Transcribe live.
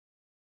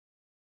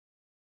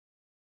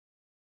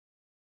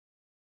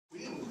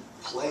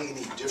play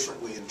any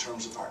differently in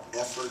terms of our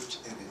effort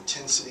and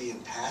intensity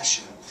and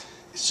passion.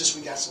 It's just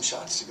we got some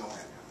shots to go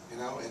in, you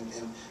know,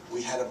 and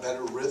we had a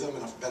better rhythm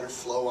and a better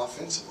flow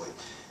offensively.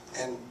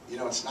 And, you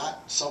know, it's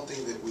not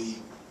something that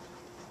we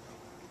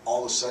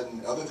all of a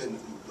sudden, other than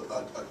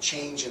a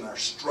change in our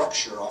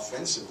structure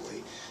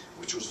offensively,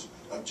 which was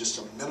just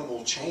a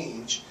minimal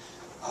change,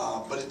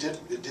 but it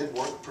did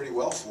work pretty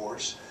well for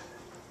us.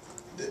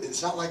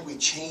 It's not like we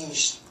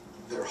changed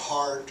their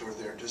heart or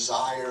their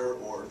desire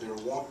or their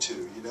want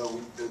to. You know,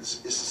 it's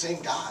the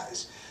same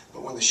guys.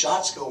 But when the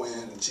shots go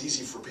in, it's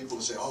easy for people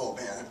to say, "Oh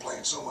man, they're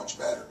playing so much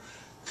better,"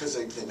 because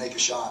they make a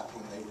shot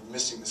when they were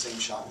missing the same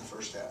shot in the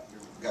first half.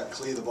 We got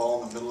Clee the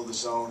ball in the middle of the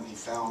zone, and he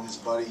found his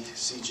buddy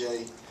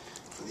CJ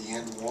for the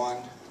and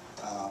one.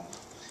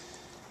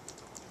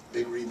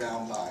 Big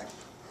rebound by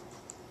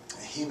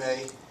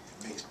Hime,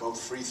 makes both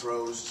free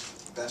throws,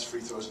 the best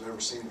free throws I've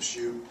ever seen him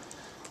shoot.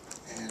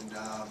 And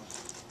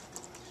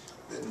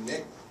then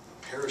Nick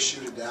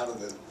parachuted out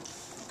of the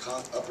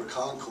upper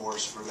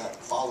concourse for that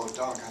follow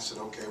dunk. I said,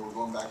 okay, we're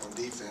going back on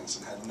defense,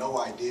 and had no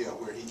idea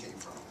where he came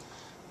from.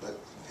 But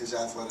his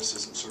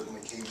athleticism certainly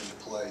came into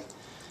play,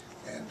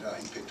 and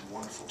he picked a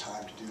wonderful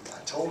time to do that.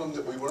 I told him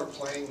that we weren't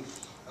playing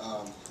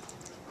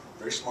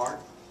very smart.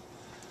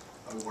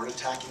 We weren't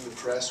attacking the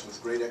press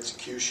with great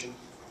execution.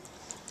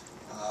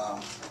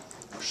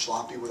 We're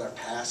sloppy with our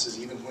passes.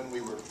 Even when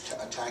we were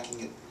attacking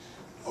it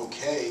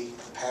okay,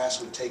 the pass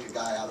would take a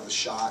guy out of the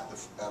shot,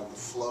 out of the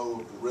flow,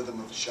 the rhythm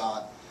of the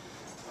shot.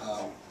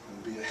 It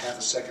would be a half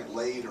a second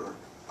late or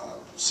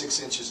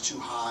 6 inches too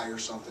high or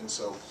something.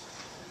 So,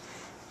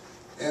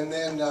 and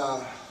then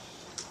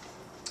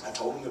I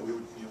told him that we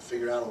would, you know,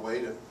 figure out a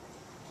way to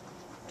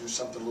do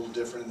something a little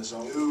different in the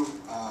zone.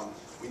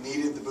 We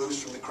needed the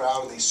boost from the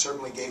crowd, and they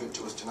certainly gave it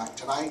to us tonight.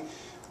 Tonight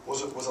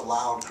was a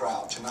loud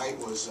crowd. Tonight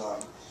was,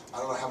 I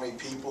don't know how many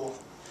people,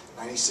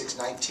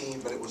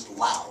 96-19, but it was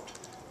loud.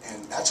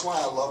 And that's why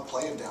I love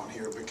playing down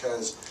here,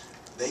 because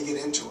they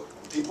get into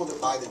it. People that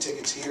buy the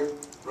tickets here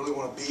really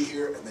want to be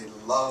here, and they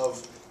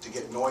love to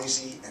get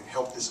noisy and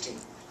help this team.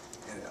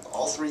 And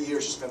all 3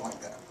 years it's been like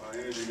that.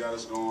 Energy got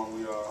us going.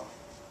 We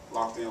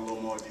locked in a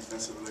little more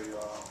defensively.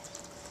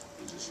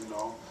 We just, you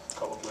know, a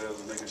couple players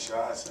were making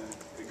shots, and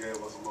it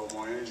gave us a little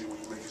more energy when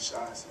you're making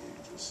shots, and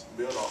you just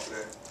build off of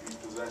that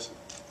each possession.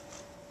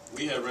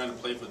 We had ran a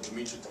play for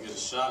Dimitri to get a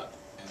shot,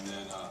 and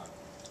then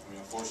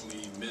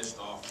unfortunately he missed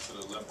off to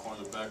the left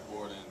corner of the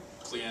backboard, and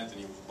Clee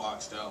Anthony was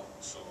boxed out.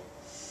 So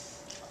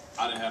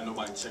I didn't have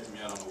nobody checking me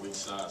out on the weak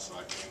side, so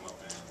I came up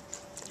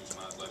and used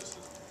my athleticism.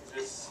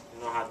 Just,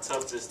 you know, how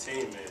tough this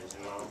team is,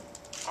 you know,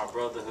 our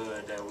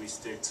brotherhood that we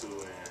stick to,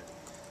 and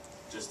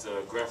just the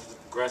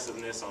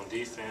aggressiveness on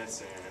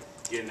defense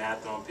and getting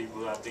after on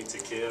people. I think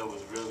Takeo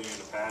was really in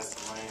the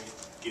passing lane,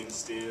 getting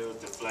steals,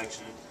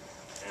 deflection,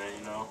 and,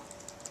 you know,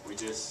 we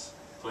just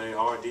play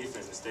hard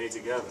defense and stay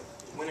together.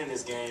 Winning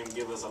this game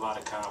give us a lot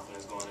of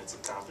confidence going into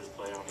conference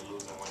play, only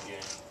losing one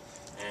game.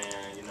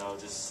 And, you know,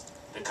 just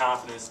the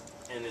confidence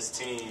in this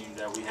team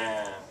that we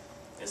have,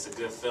 it's a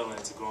good feeling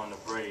to go on the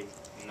break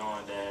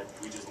knowing that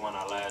we just won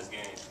our last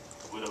game.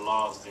 If we'd have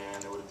lost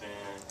then, it would have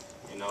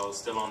been, you know,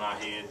 still on our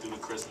head through the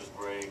Christmas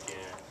break,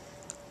 and,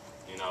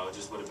 you know, it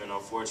just would have been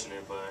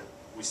unfortunate. But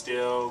we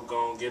still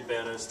gonna get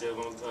better, still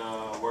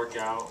gonna work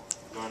out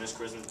during this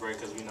Christmas break,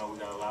 because we know we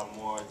got a lot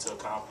more to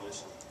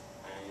accomplish,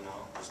 and, you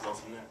know, just go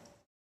from there.